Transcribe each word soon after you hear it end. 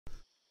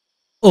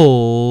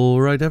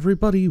Alright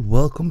everybody,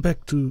 welcome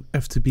back to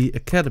FTB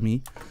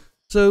Academy.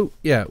 So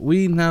yeah,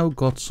 we now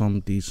got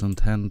some decent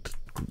hand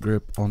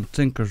grip on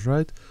Tinkers,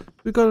 right?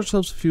 We got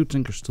ourselves a few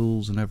Tinkers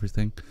tools and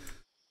everything.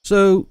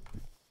 So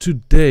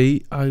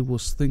today I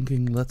was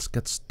thinking let's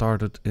get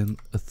started in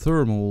a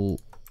thermal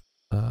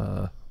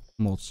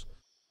mods.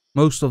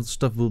 Most of the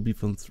stuff will be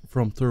from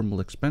thermal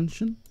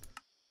expansion.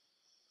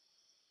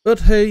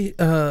 But hey,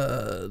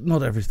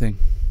 not everything.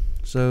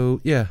 So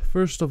yeah,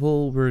 first of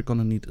all we're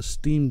gonna need a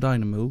steam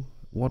dynamo.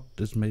 What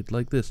is made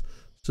like this?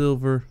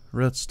 Silver,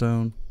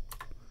 redstone,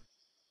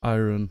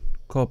 iron,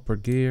 copper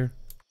gear,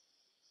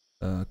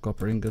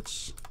 copper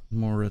ingots,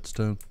 more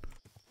redstone.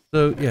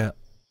 So yeah,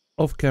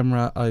 off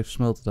camera I've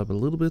smelted up a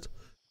little bit.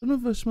 I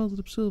don't know if I smelted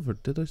up silver.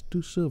 Did I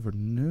do silver?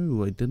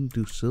 No, I didn't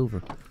do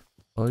silver.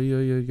 Oi,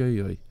 oi, oi,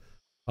 oi, oi.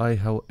 I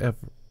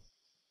however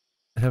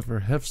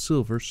have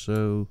silver,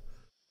 so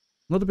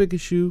not a big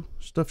issue.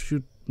 Stuff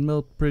should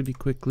melt pretty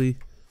quickly.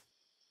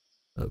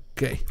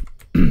 Okay.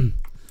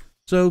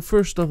 So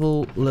first of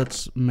all,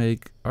 let's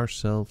make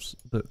ourselves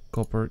the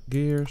copper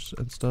gears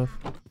and stuff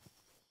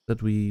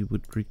that we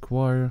would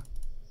require.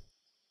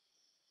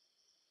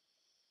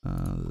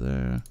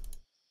 There.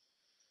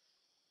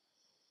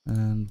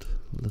 And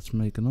let's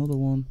make another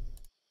one.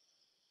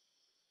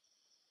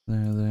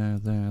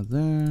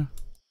 There.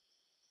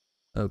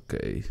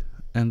 Okay.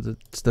 And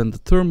it's then the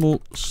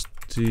thermal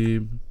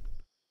steam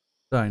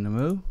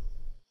dynamo.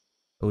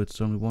 Oh,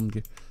 it's only one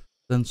gear.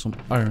 Then some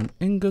iron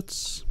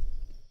ingots.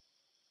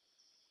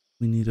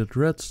 We needed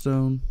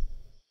redstone.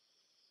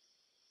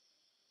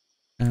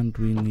 And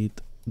we need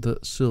the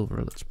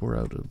silver. Let's pour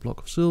out a block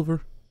of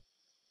silver.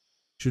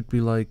 Should be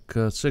like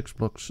 6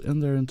 blocks in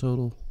there in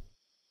total.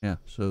 Yeah,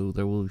 so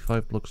there will be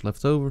 5 blocks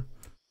left over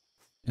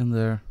in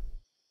there.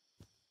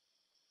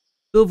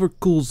 Silver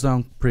cools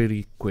down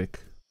pretty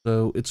quick,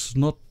 so it's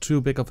not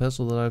too big of a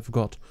hassle that I've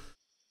got.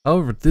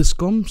 However, this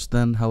comes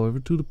then,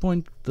 to the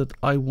point that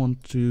I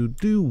want to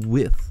do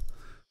with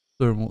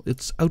thermal.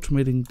 It's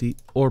automating the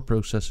ore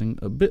processing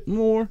a bit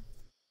more.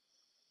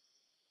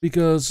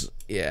 Because,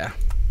 yeah.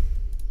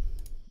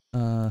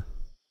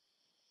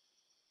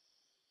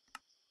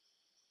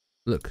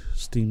 Look,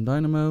 steam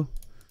dynamo.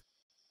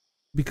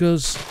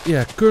 Because,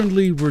 yeah,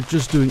 currently we're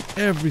just doing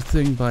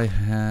everything by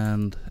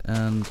hand.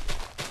 And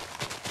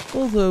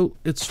although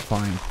it's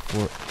fine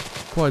for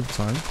quite a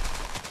time.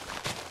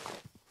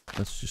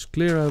 Let's just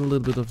clear out a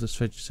little bit of this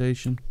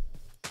vegetation.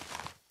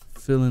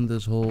 Fill in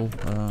this whole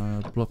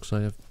blocks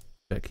I have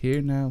back here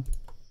now.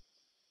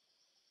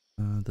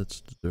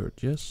 That's the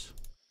dirt, yes.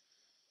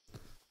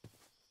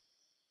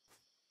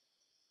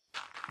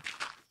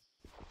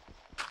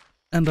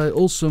 And I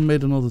also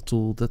made another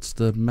tool, that's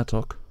the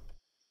mattock.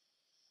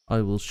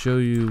 I will show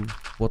you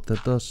what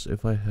that does.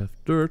 If I have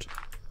dirt,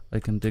 I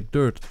can dig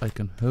dirt, I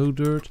can hoe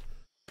dirt,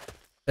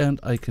 and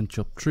I can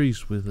chop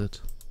trees with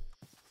it.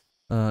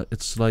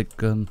 It's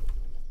like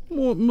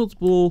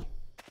multiple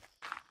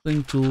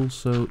thing tool,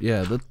 so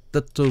yeah,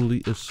 that totally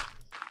is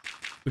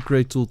a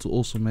great tool to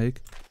also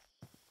make.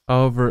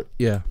 However,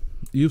 yeah,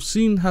 you've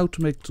seen how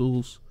to make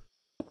tools,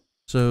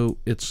 so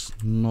it's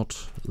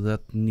not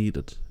that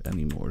needed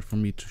anymore for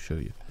me to show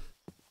you.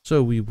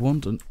 So we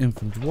want an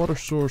infinite water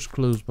source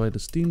close by the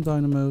steam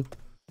dynamo,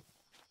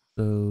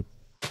 so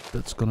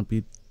that's gonna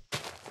be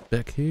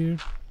back here.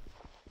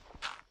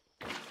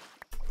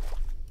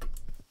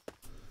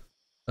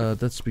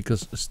 That's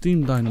because a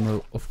steam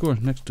dynamo, of course,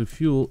 next to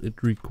fuel,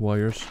 it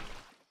requires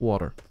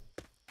water.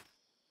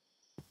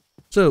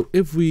 So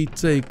if we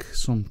take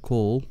some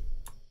coal,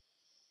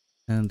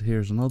 and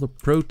here's another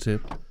pro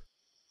tip,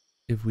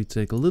 if we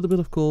take a little bit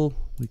of coal,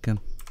 we can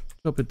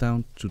chop it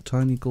down to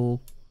tiny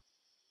coal,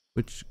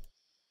 which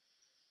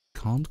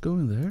can't go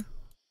in there.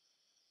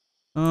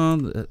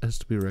 It has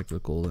to be regular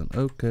coal then.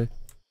 Okay,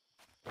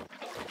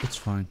 that's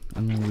fine.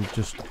 And then we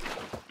just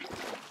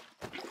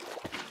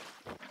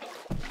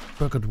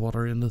bucket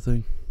water in the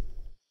thing,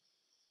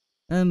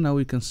 and now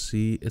we can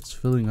see it's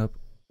filling up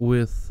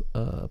with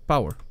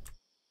power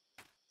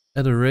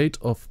at a rate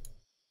of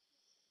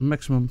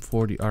maximum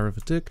 40 RF a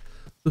tick.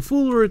 The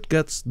fuller it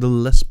gets, the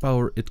less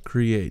power it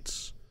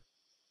creates.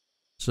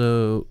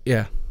 So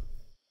yeah,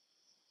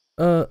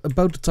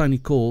 about the tiny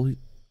coal,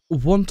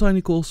 one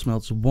tiny coal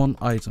smelts one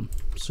item,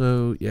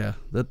 so yeah,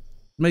 that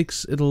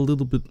makes it a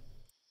little bit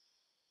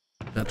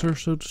better,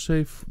 so to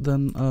say,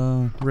 than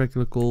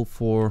regular coal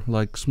for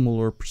like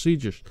smaller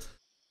procedures.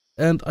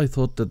 And I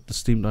thought that the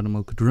steam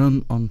dynamo could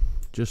run on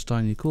just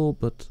tiny coal,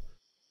 but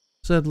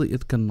sadly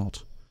it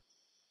cannot.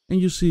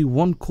 And you see,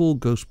 one coal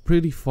goes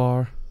pretty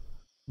far,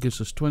 gives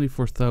us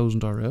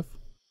 24,000 RF,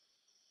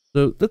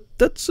 so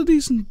that's a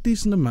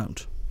decent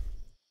amount.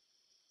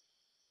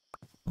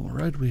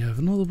 Alright, we have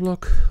another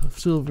block of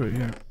silver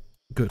here.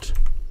 Good.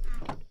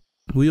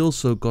 We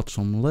also got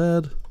some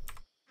lead,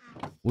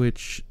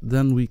 which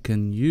then we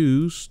can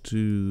use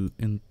to,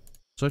 in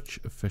such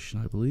a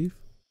fashion, I believe.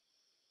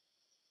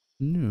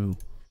 No.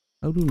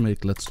 How do we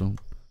make leadstone?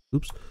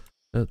 Oops.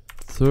 A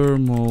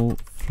thermal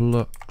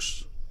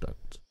flux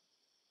duct.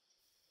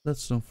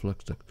 Leadstone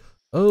flux duct.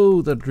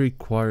 Oh, that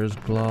requires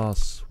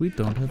glass. We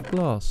don't have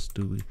glass,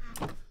 do we?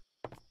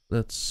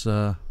 Let's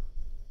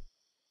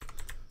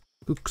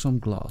cook some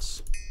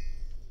glass.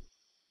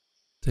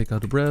 Take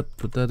out the bread,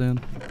 put that in.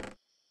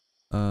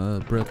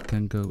 Bread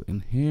can go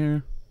in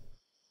here.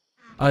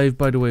 I've,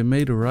 by the way,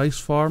 made a rice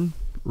farm.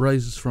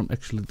 Rice is from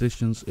Actual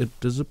Editions. It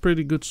is a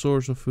pretty good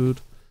source of food.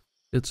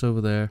 It's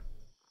over there.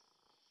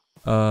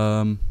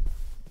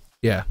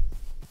 Yeah.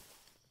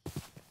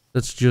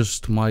 That's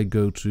just my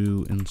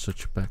go-to in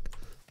such a pack.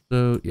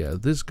 So, yeah,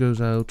 this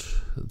goes out,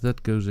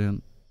 that goes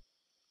in,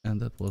 and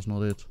that was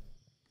not it.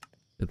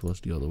 It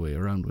was the other way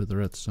around with the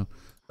redstone.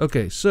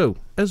 Okay, so,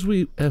 as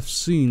we have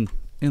seen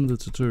in the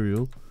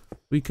tutorial,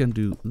 we can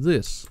do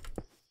this.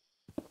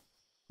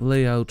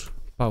 Layout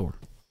power.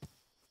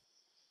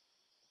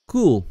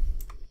 Cool.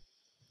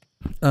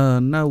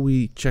 Now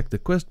we check the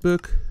quest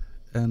book,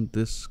 and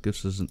this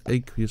gives us an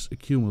aqueous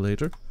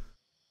accumulator,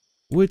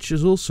 which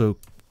is also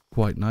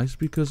quite nice,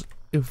 because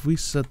if we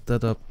set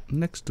that up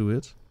next to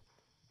it,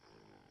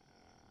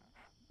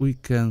 we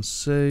can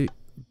say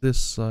this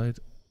side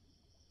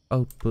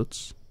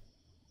outputs,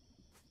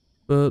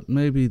 but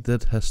maybe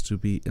that has to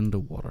be in the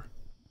water.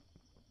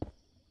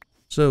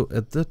 So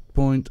at that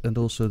point, and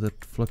also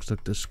that flux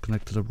duct is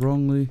connected up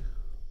wrongly,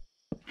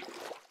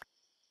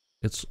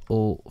 it's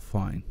all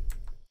fine.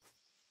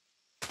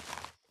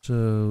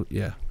 So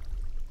yeah,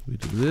 we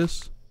do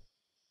this,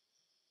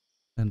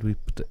 and we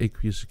put the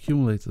aqueous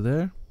accumulator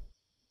there,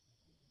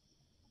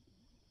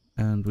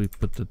 and we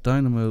put the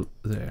dynamo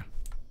there.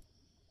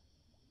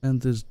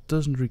 And this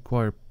doesn't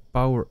require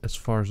power as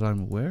far as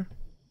I'm aware.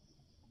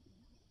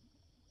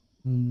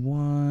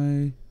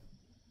 Why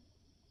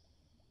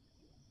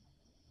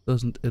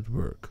doesn't it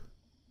work?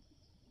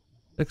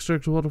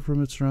 Extract water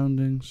from its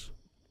surroundings.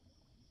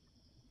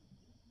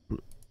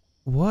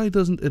 Why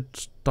doesn't it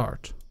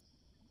start?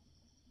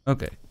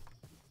 Okay.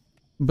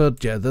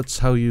 But yeah, that's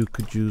how you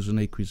could use an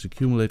aqueous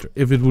accumulator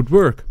if it would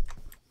work.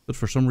 But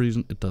for some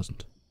reason it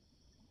doesn't.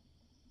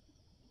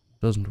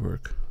 Doesn't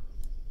work.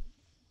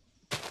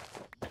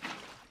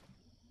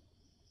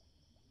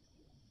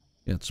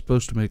 Yeah, it's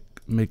supposed to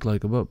make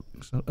like a bubble.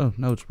 So, oh,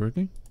 now it's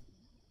working.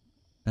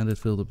 And it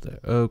filled up there.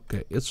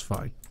 Okay, it's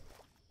fine.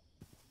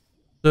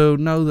 So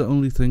now the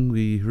only thing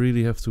we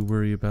really have to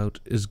worry about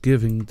is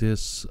giving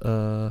this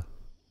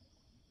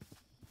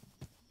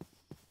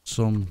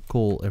some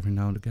coal every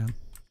now and again.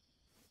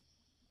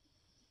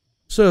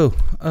 So,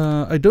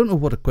 I don't know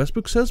what a quest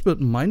book says, but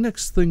my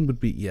next thing would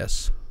be,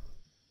 yes,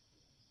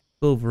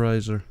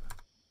 pulverizer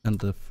and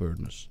the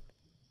furnace.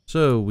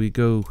 So we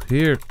go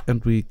here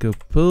and we go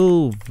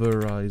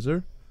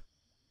pulverizer,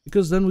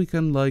 because then we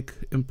can like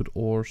input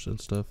ores and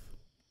stuff.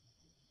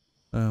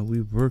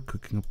 We were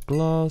cooking up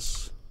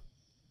glass.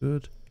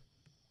 Good.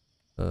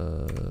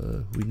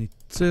 We need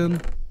tin.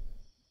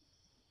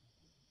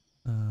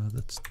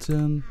 That's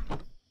tin.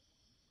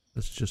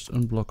 Let's just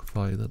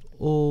unblockify that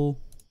all.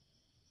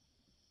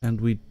 And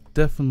we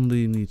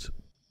definitely need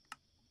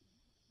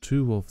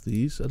 2 of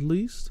these at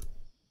least.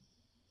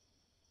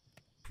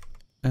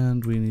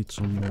 And we need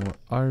some more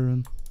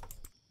iron,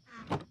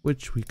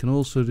 which we can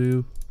also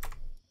do.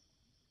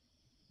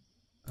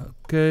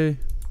 Okay.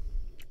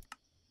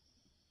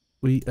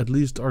 We at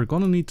least are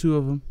gonna need 2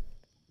 of them.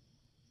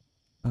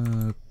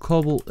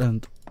 Cobble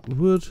and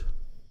wood.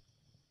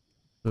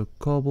 So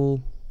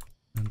cobble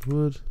and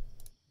wood.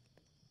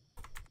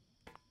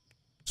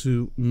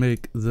 To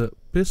make the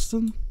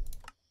piston.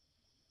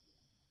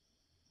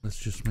 Let's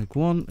just make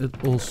 1.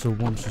 It also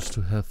wants us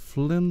to have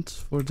flint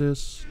for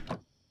this.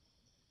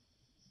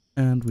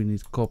 And we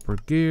need copper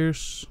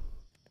gears.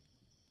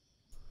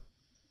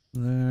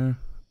 There.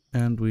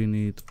 And we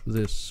need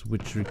this,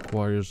 which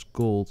requires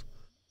gold.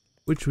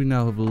 Which we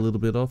now have a little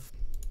bit of.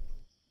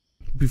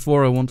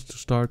 Before I wanted to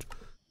start,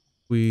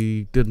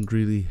 we didn't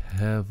really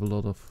have a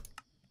lot of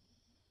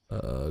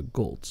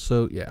gold.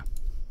 So yeah.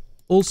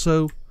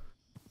 Also,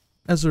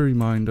 as a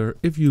reminder,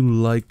 if you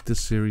like this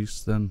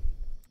series, then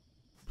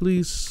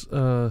please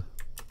hit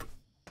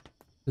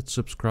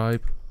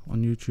subscribe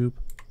on YouTube.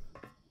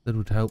 That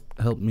would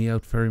help me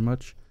out very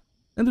much.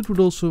 And it would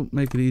also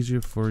make it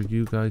easier for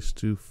you guys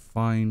to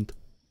find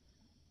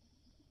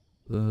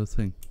the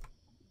thing.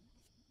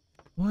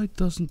 Why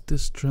doesn't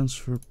this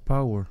transfer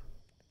power?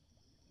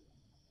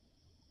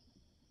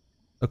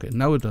 Okay,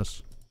 now it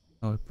does.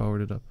 Now I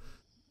powered it up.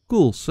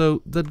 Cool,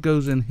 so that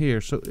goes in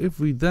here. So if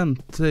we then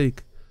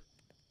take,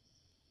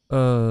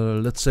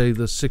 let's say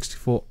the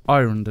 64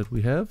 iron that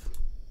we have,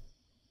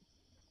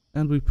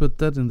 and we put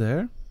that in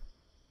there,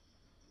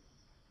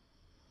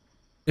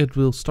 it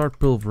will start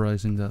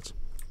pulverizing that.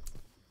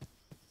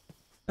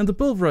 And the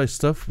pulverized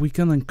stuff we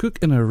can then cook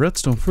in a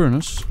redstone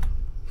furnace.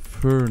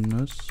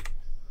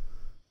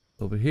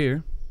 Over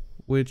here,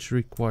 which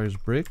requires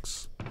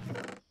bricks.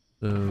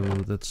 So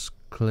that's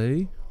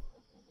clay.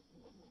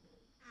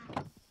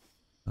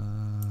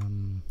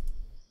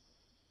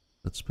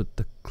 Let's put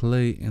the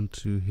clay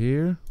into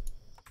here.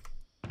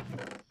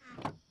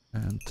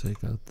 And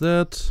take out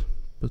that.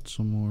 Put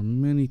some more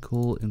mini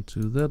coal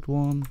into that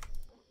one.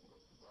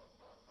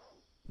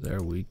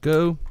 There we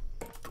go.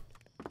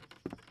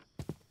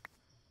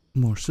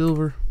 more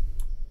silver.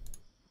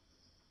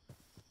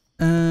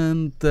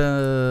 And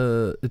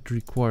it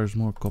requires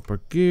more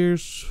copper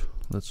gears.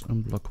 Let's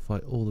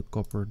unblockify all the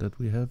copper that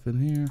we have in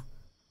here.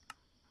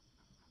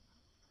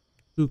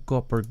 2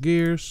 copper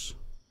gears.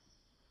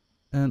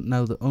 And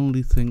now the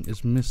only thing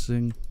is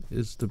missing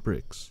is the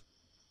bricks.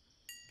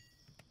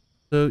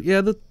 So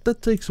yeah,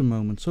 that takes a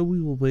moment, so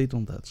we will wait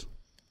on that.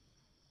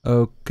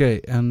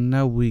 Okay, and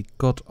now we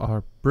got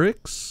our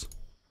bricks.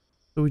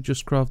 So we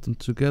just craft them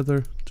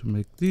together to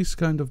make these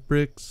kind of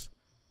bricks.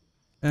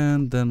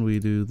 And then we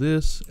do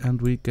this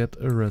and we get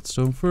a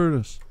redstone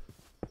furnace.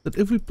 But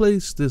if we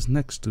place this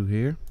next to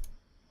here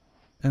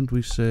and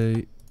we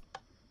say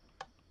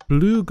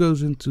blue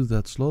goes into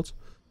that slot,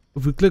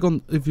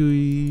 if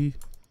we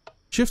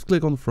shift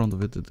click on the front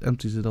of it, it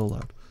empties it all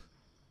out.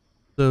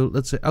 So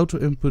let's say auto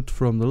input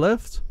from the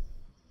left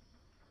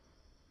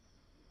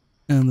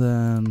and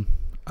then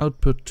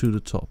output to the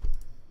top.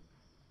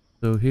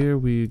 So here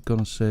we're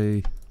gonna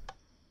say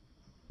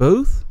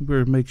both.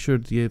 We'll make sure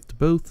that you have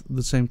both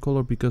the same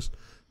color, because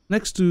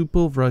next to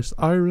pulverized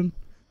iron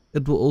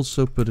it will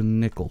also put in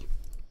nickel.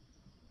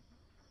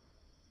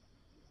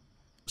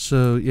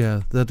 So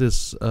yeah, that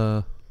is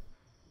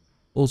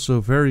also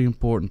a very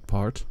important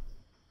part,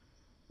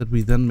 that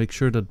we then make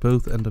sure that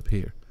both end up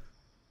here.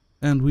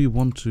 And we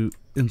want to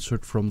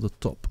insert from the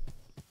top.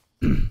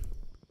 So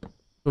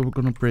we're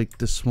gonna break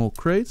this small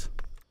crate.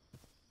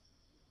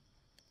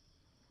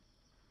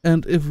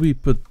 And if we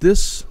put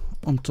this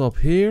on top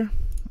here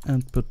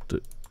and put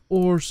the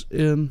ores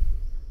in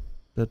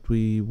that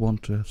we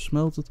want to have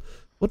smelted,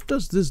 what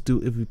does this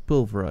do if we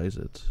pulverize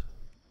it?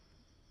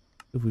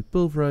 If we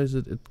pulverize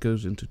it, it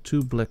goes into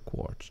 2 black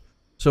quartz.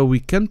 So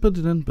we can put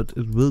it in, but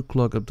it will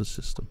clog up the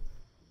system.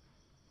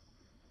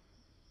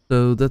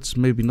 So that's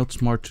maybe not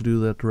smart to do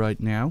that right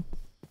now.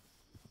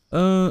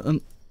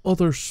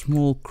 Another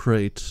small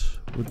crate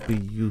would be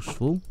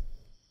useful.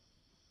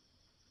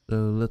 So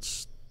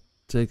let's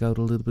take out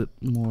a little bit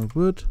more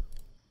wood.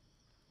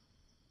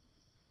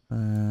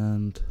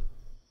 And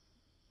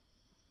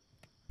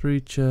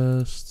 3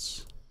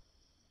 chests.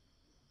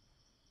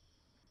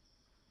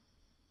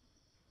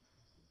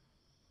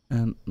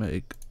 And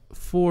make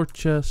 4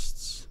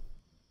 chests.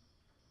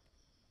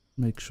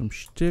 Make some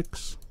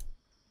sticks.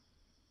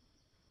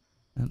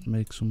 And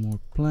make some more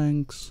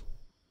planks.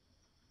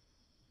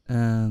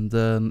 And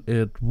then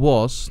it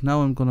was,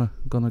 now I'm gonna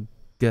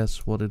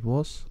guess what it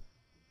was.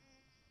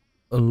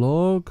 A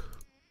log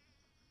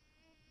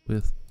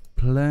with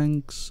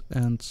planks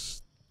and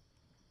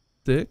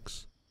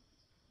sticks.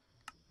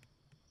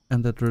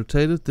 And that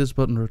rotated, this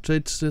button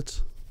rotates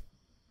it.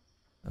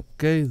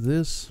 Okay,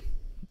 this.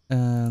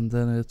 And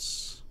then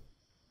it's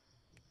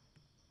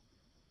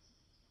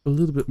a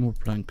little bit more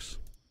planks.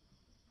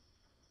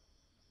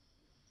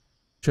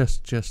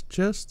 Chest, chest,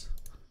 chest.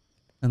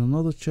 And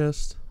another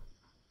chest.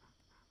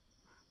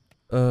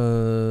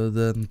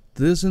 Then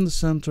this in the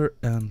center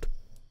and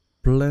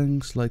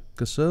planks like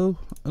so.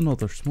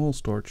 Another small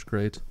storage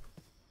crate.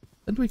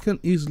 And we can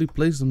easily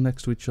place them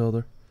next to each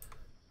other.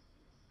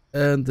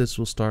 And this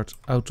will start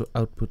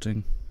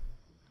outputting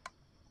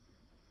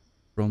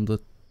from the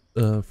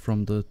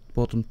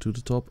bottom to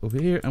the top over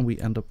here, and we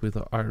end up with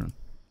our iron.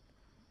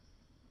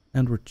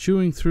 And we're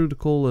chewing through the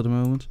coal at the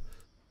moment,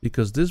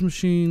 because this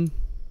machine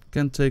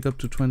can take up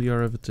to 20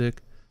 RF a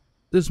tick.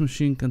 This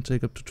machine can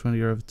take up to 20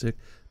 RF a tick.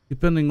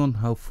 Depending on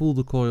how full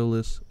the coil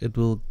is, it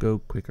will go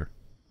quicker.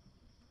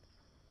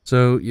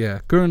 So yeah,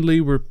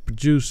 currently we're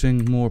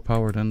producing more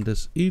power than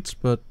this eats,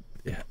 but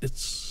yeah,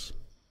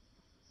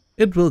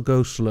 it will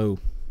go slow.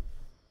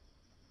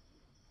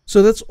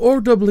 So that's ore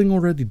doubling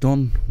already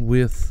done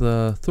with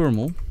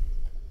thermal,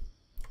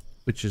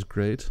 which is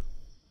great.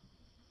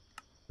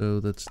 So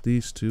that's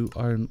these 2,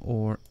 iron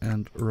ore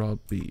and raw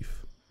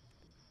beef.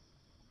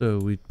 So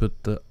we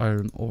put the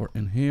iron ore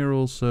in here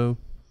also.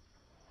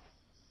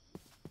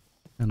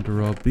 And the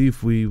raw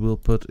beef we will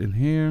put in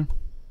here.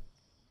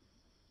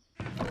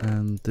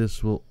 And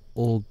this will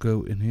all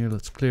go in here.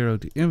 Let's clear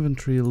out the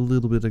inventory a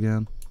little bit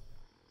again,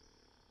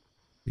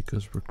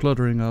 because we're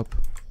cluttering up,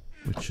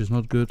 which is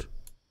not good.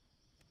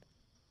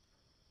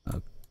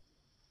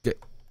 Okay,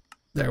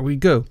 there we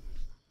go.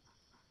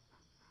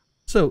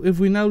 So if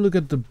we now look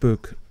at the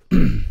book,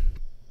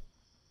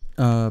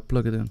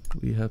 plug it in.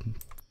 We haven't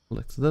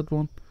collected that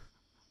one.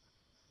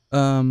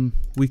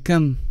 We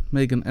can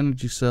make an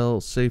energy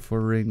cell, save for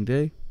a rainy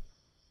day,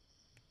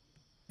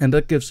 and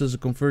that gives us a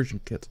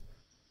conversion kit.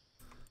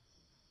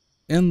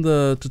 In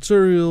the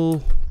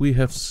tutorial, we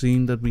have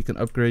seen that we can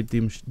upgrade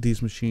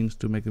these machines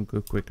to make them go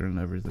quicker and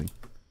everything.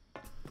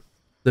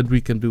 That we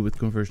can do with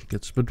conversion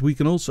kits. But we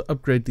can also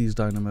upgrade these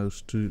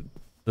dynamos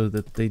so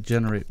that they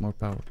generate more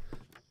power.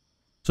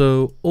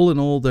 So all in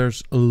all,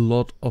 there's a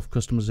lot of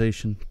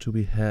customization to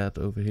be had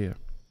over here.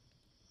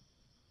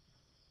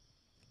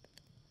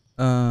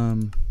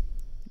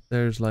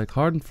 There's like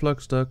hardened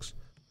flux ducts.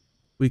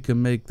 We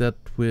can make that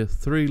with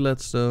 3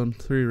 leadstone,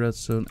 3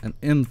 redstone, and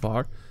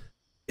invar.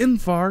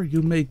 Invar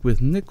you make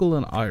with nickel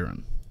and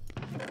iron.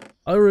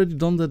 I already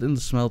done that in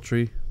the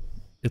smeltery.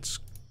 It's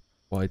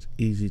quite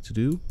easy to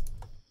do.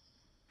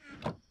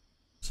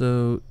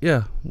 So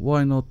yeah,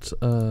 why not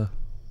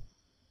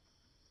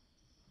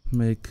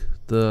make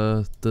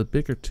the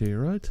bigger tier,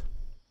 right?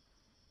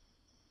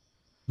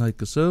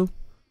 Like so.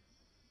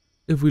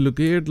 If we look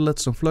here, the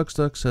Leadstone Flux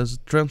Duct has a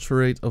transfer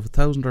rate of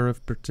 1000 RF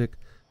per tick,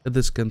 and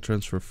this can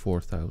transfer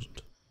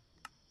 4000.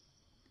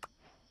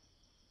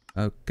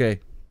 Okay.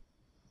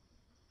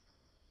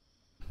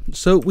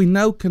 So we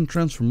now can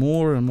transfer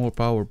more and more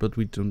power, but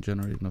we don't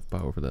generate enough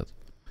power for that.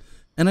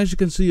 And as you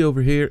can see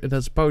over here, it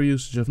has a power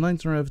usage of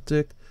 19 RF a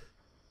tick.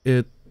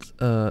 It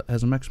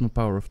has a maximum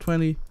power of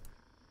 20.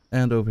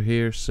 And over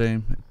here,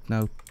 same. It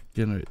now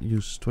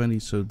uses 20,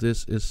 so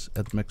this is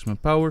at maximum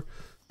power.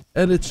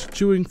 And it's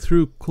chewing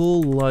through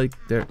coal like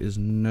there is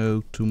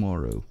no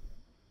tomorrow.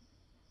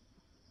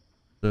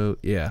 So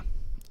yeah,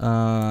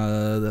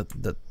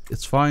 that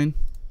it's fine.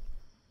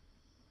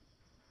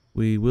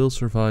 We will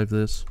survive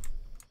this.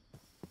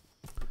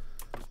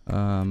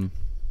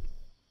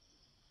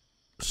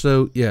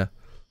 So yeah,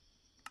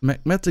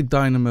 magnetic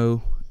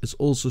dynamo is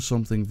also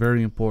something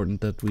very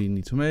important that we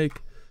need to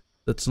make.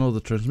 That's not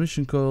the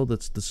transmission coil.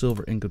 That's the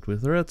silver ingot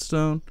with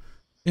redstone,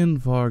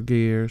 invar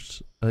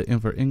gears,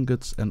 invar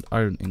ingots, and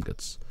iron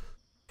ingots.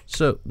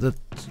 So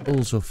that's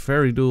also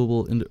very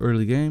doable in the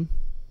early game,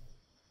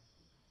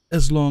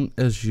 as long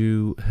as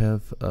you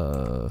have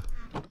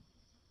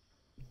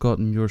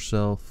gotten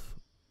yourself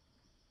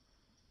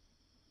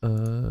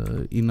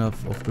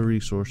enough of the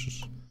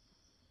resources.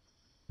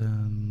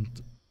 And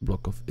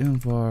block of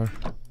invar.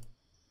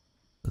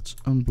 Let's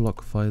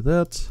unblockify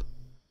that.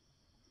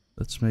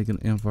 Let's make an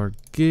invar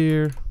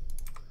gear.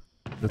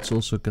 Let's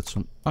also get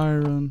some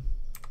iron.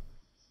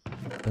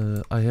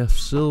 I have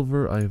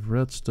silver, I have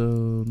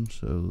redstone,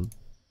 so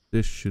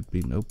this should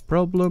be no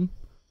problem.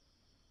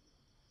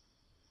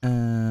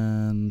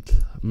 And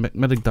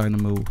magnetic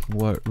dynamo,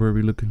 what were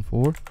we looking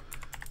for?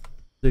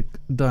 Thick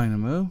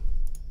dynamo.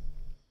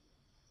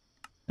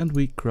 And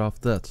we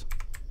craft that.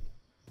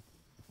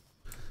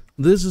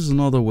 This is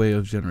another way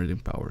of generating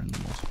power in the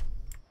mod.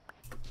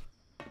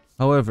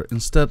 However,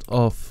 instead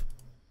of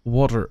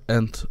water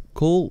and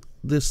coal,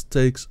 this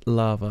takes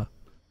lava.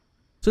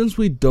 Since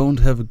we don't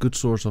have a good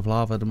source of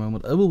lava at the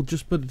moment, I will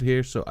just put it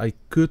here so I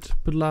could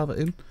put lava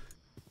in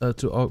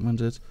to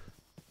augment it.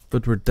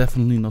 But we're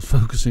definitely not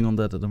focusing on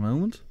that at the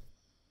moment.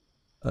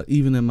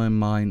 Even in my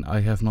mine,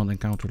 I have not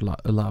encountered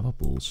a lava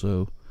pool,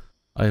 so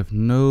I have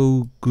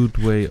no good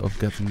way of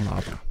getting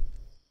lava.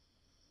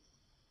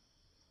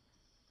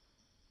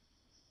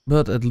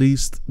 But at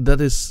least that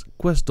is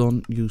quest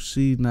done. You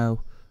see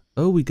now,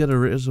 oh, we get a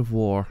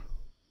reservoir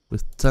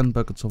with 10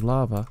 buckets of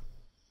lava.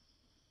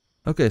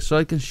 Okay, so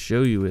I can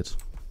show you it.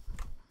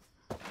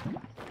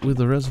 With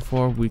the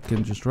reservoir, we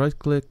can just right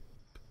click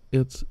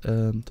it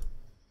and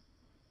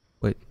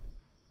wait.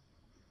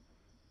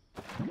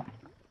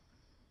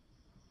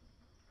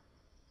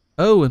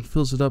 Oh, and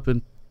fills it up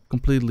in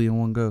completely in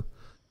one go.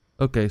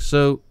 Okay,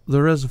 so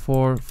the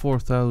reservoir,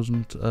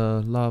 4000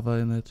 lava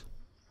in it.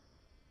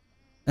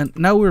 And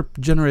now we're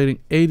generating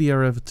 80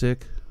 RF a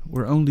tick.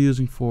 We're only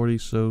using 40,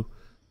 so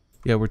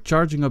yeah, we're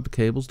charging up the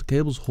cables. The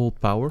cables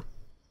hold power.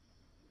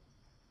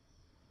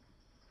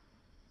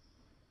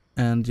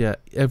 And yeah,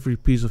 every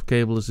piece of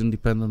cable is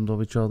independent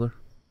of each other.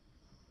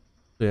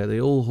 So yeah, they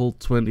all hold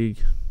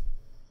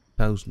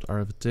 20,000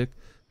 RF a tick.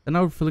 And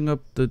now we're filling up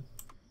the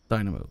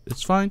dynamo.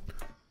 It's fine.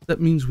 That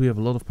means we have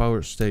a lot of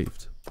power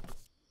saved.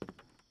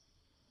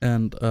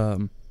 And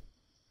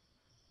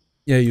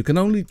yeah, you can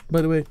only,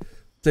 by the way,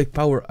 take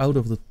power out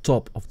of the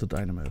top of the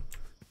dynamo.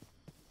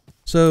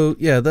 So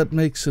yeah, that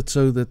makes it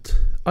so that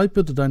I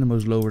put the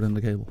dynamos lower than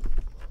the cable.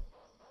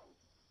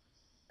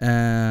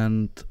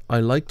 And I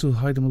like to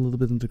hide them a little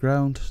bit in the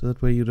ground, so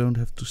that way you don't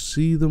have to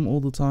see them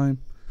all the time.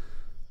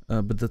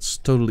 But that's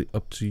totally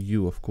up to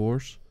you, of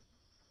course.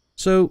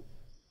 So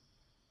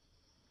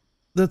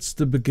that's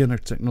the beginner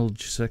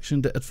technology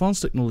section. The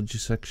advanced technology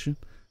section,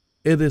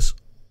 it is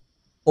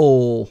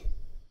all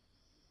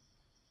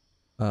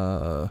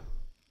thermal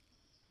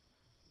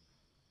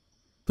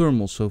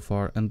so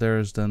far, and there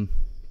is then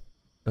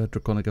a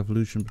draconic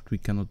evolution, but we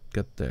cannot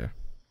get there.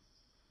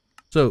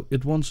 So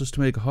it wants us to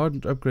make a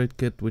hardened upgrade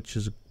kit, which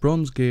is a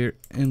bronze gear,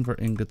 invar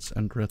ingots,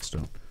 and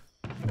redstone.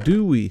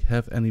 Do we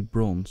have any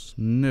bronze?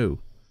 No.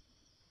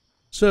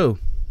 So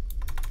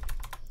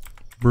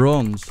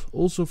bronze,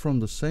 also from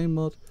the same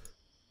mod,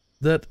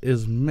 that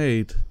is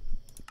made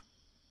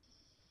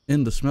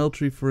in the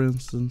smeltery, for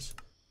instance,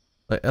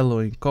 by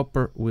alloying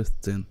copper with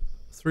tin.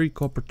 3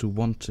 copper to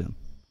 1 tin.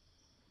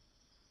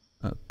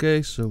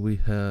 Okay, so we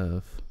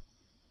have...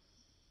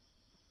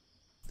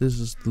 This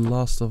is the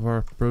last of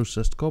our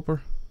processed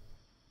copper.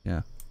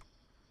 Yeah.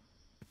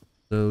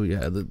 So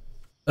yeah,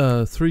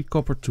 the 3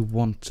 copper to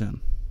 1 tin.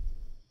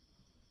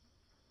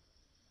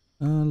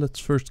 Let's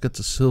first get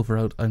the silver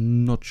out.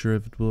 I'm not sure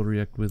if it will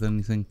react with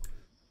anything.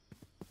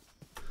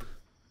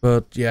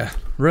 But yeah,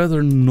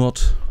 rather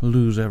not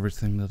lose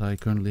everything that I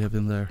currently have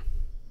in there.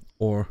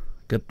 Or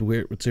get the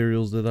weird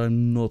materials that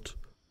I'm not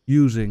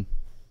using.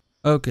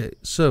 Okay,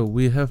 so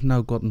we have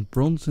now gotten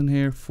bronze in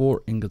here,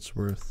 4 ingots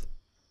worth.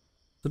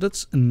 So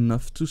that's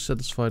enough to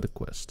satisfy the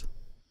quest.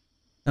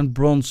 And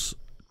bronze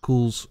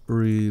cools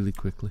really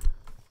quickly.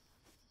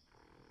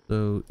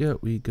 So yeah,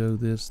 we go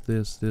this.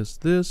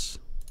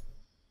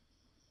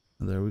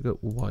 And there we go.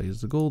 Why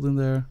is the gold in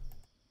there?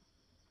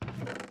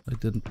 I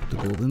didn't put the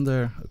gold in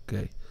there.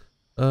 Okay.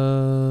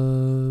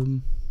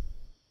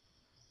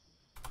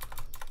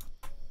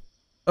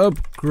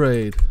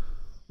 Upgrade.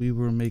 We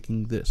were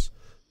making this.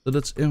 So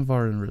that's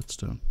invar and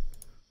redstone.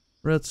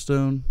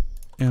 Redstone,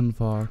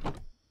 invar.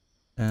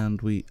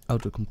 And we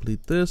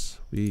autocomplete this.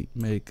 We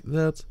make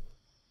that.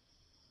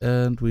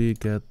 And we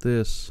get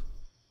this.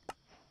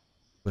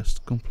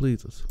 Quest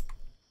completed.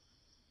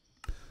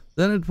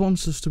 Then it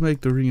wants us to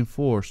make the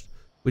reinforced,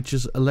 which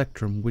is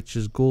electrum, which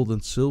is gold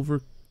and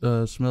silver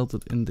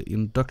smelted in the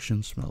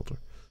induction smelter.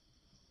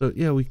 So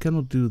yeah, we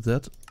cannot do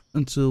that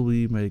until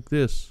we make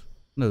this.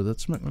 No,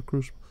 that's magma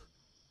crucible.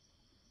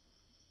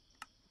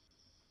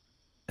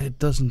 It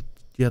doesn't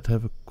yet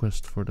have a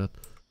quest for that.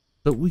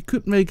 So we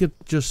could make it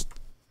just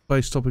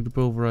by stopping the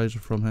pulverizer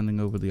from handing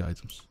over the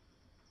items.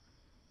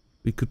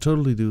 We could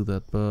totally do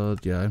that,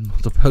 but yeah, I'm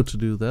not about to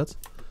do that.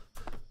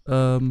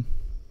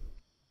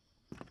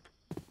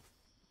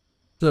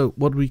 So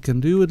what we can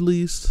do at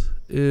least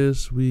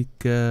is we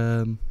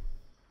can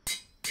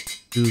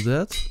do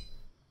that.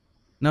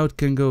 Now it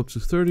can go up to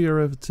 30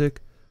 RF a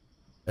tick,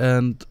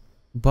 and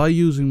by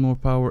using more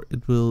power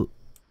it will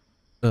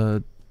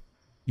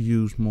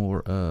use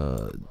more,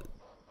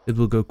 it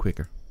will go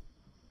quicker.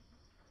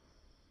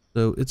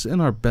 So it's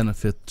in our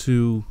benefit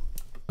to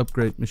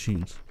upgrade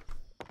machines.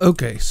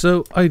 Okay,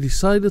 so I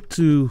decided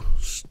to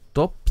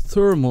stop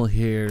thermal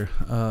here.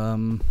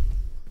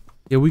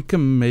 Yeah, we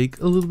can make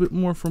a little bit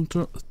more from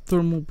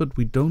thermal, but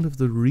we don't have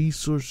the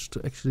resources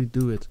to actually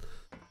do it.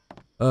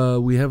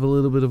 We have a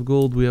little bit of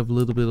gold, we have a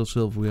little bit of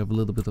silver, we have a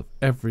little bit of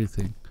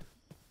everything.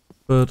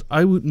 But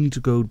I would need to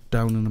go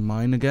down in the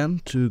mine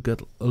again to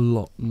get a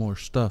lot more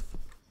stuff.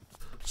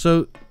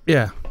 So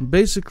yeah,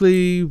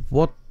 basically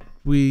what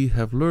we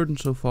have learned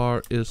so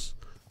far is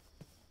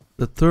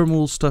that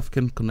thermal stuff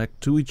can connect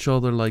to each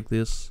other like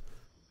this.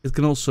 It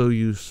can also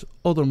use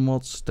other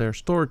mods, their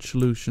storage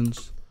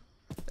solutions.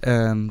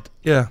 And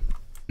yeah,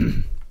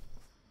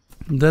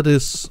 that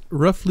is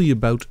roughly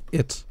about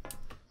it.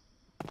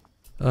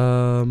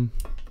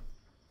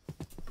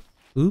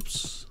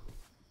 Oops.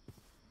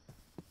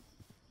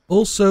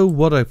 Also,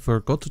 what I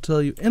forgot to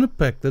tell you, in a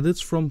pack that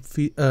it's from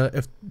the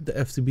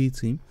FTB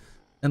team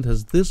and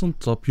has this on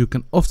top, you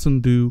can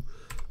often do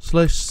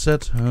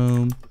 /set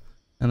home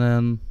and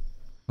then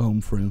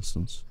home, for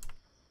instance.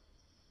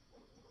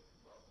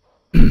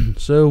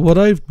 So what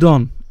I've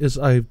done is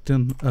I've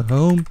done a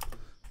home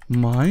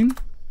mine,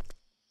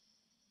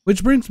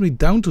 which brings me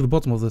down to the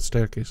bottom of that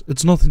staircase.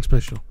 It's nothing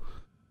special.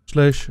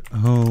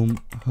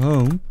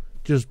 /home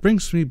just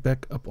brings me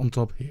back up on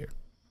top here.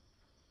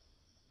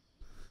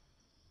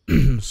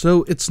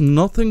 So it's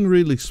nothing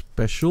really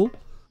special,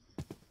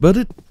 but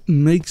it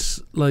makes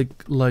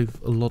like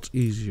life a lot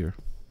easier.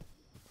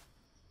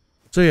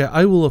 So yeah,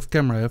 I will off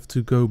camera have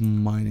to go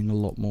mining a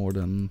lot more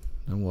than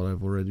what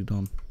I've already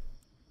done.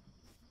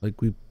 Like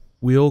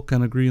we all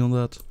can agree on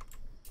that.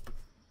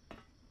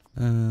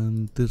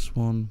 And this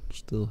one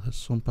still has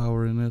some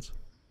power in it,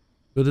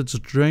 but it's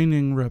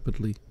draining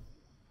rapidly.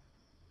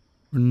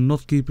 We're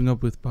not keeping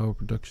up with power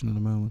production at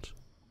the moment.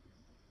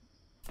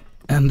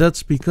 And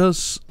that's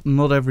because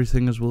not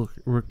everything is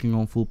working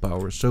on full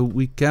power. So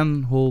we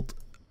can hold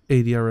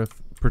 80 RF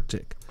per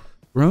tick.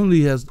 We're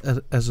only as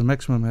a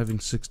maximum having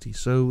 60.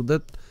 So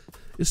that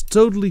is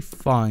totally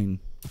fine.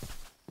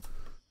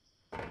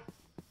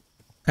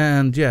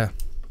 And yeah.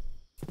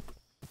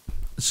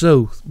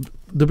 So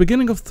the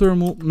beginning of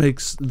thermal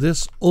makes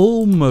this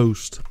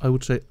almost, I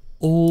would say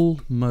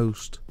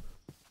almost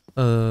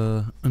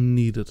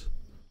unneeded.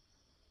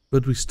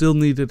 But we still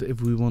need it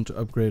if we want to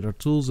upgrade our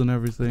tools and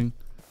everything.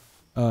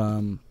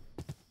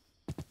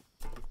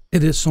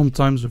 It is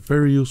sometimes a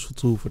very useful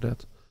tool for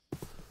that.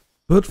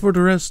 But for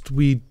the rest,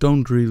 we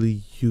don't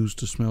really use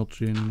the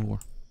smeltery anymore.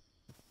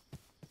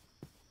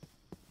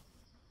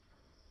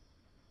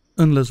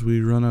 Unless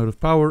we run out of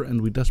power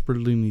and we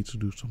desperately need to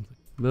do something.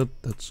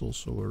 That's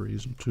also a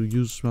reason to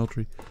use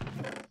smeltery.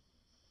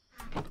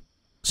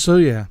 So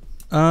yeah,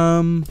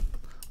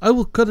 I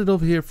will cut it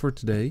off here for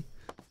today.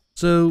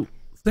 So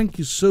thank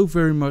you so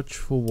very much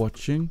for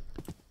watching.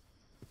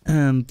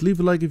 And leave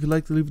a like if you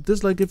liked it, leave a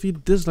dislike if you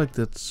disliked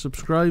it.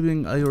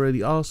 Subscribing I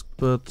already asked,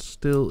 but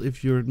still,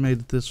 if you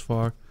made it this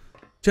far,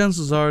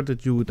 chances are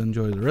that you would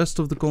enjoy the rest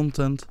of the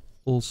content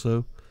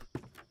also.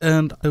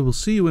 And I will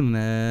see you in the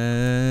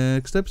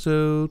next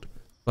episode.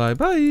 Bye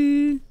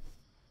bye!